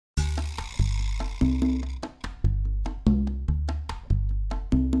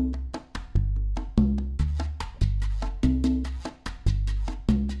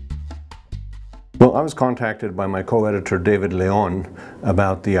Well, I was contacted by my co-editor David Leon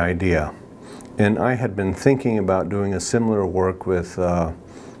about the idea, and I had been thinking about doing a similar work with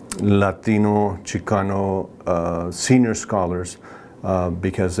Latino, Chicano senior scholars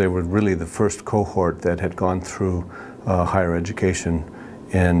because they were really the first cohort that had gone through higher education,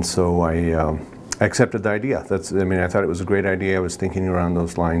 and so I accepted the idea. I thought it was a great idea. I was thinking around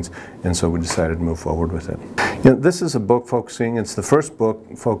those lines, and so we decided to move forward with it. This is a book it's the first book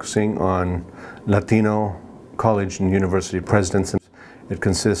focusing on Latino college and university presidents. It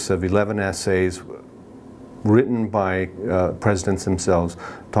consists of 11 essays written by presidents themselves,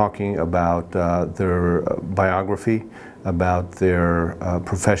 talking about their biography, about their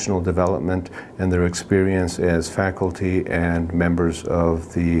professional development, and their experience as faculty and members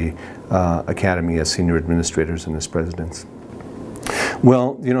of the academy as senior administrators and as presidents.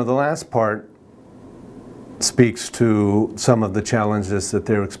 Well, the last part speaks to some of the challenges that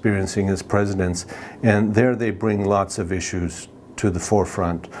they're experiencing as presidents, and there they bring lots of issues to the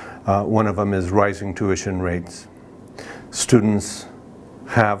forefront. One of them is rising tuition rates. Students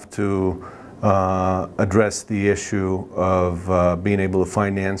have to address the issue of being able to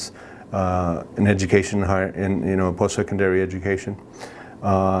finance an education in post-secondary education.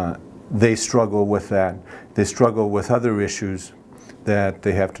 They struggle with that. They struggle with other issues that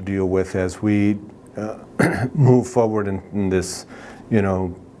they have to deal with as we move forward in this,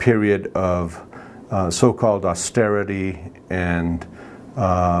 period of so-called austerity and,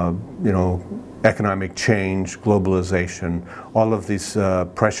 economic change, globalization. All of these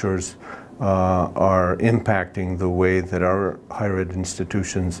pressures are impacting the way that our higher ed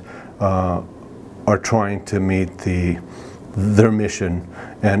institutions are trying to meet their mission,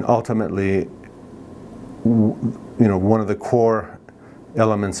 and ultimately, one of the core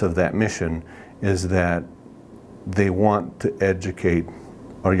elements of that mission is that they want to educate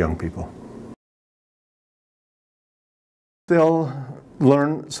our young people. They'll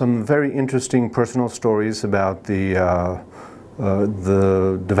learn some very interesting personal stories about the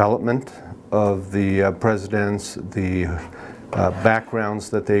development of the presidents, the backgrounds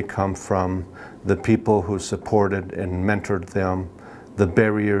that they come from, the people who supported and mentored them, the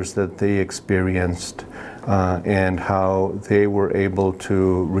barriers that they experienced, and how they were able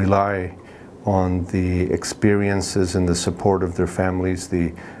to rely on the experiences and the support of their families,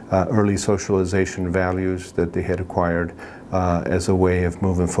 the early socialization values that they had acquired as a way of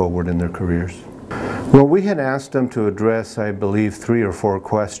moving forward in their careers. Well, we had asked them to address, I believe, 3 or 4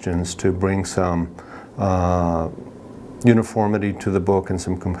 questions to bring some uniformity to the book and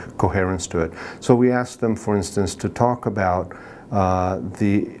some coherence to it. So we asked them, for instance, to talk about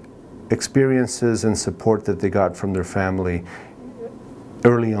the experiences and support that they got from their family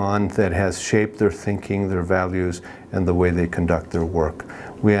early on that has shaped their thinking, their values, and the way they conduct their work.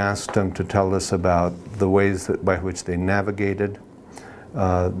 We asked them to tell us about the ways by which they navigated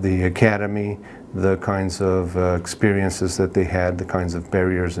the academy, the kinds of experiences that they had, the kinds of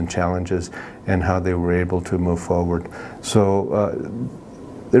barriers and challenges, and how they were able to move forward. So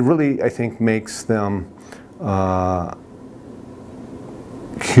it really, I think, makes them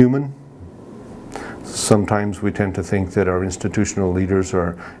human. Sometimes we tend to think that our institutional leaders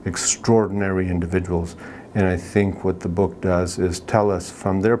are extraordinary individuals, and I think what the book does is tell us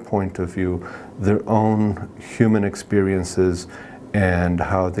from their point of view their own human experiences and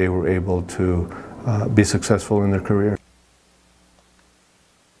how they were able to be successful in their career.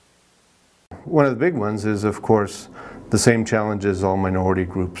 One of the big ones is, of course, the same challenges all minority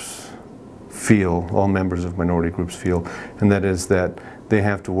groups feel, all members of minority groups feel, and that is that they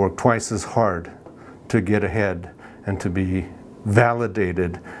have to work twice as hard to get ahead and to be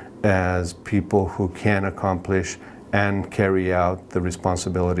validated as people who can accomplish and carry out the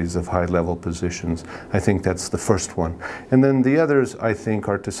responsibilities of high-level positions. I think that's the first one. And then the others, I think,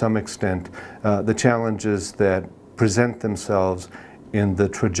 are to some extent the challenges that present themselves in the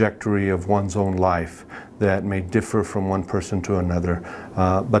trajectory of one's own life that may differ from one person to another.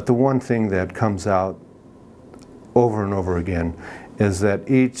 But the one thing that comes out over and over again is that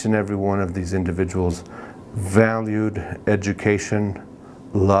each and every one of these individuals valued education,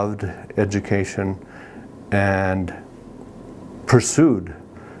 loved education, and pursued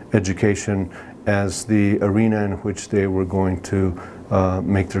education as the arena in which they were going to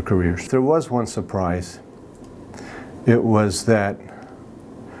make their careers. There was one surprise. It was that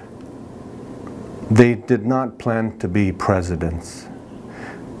they did not plan to be presidents.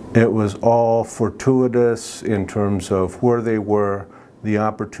 It was all fortuitous in terms of where they were, the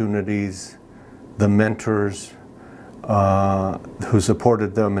opportunities, the mentors, who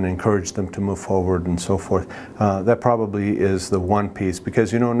supported them and encouraged them to move forward and so forth. That probably is the one piece,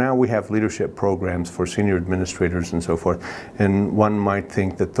 because now we have leadership programs for senior administrators and so forth, and one might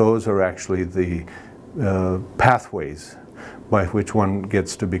think that those are actually the pathways by which one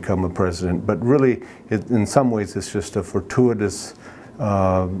gets to become a president. But really, in some ways, it's just a fortuitous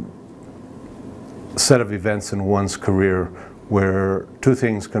set of events in one's career where two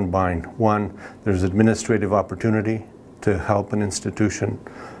things combine. One, there's administrative opportunity to help an institution,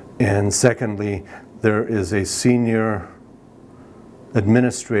 and secondly, there is a senior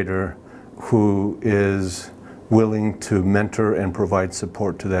administrator who is willing to mentor and provide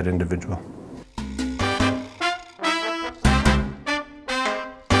support to that individual.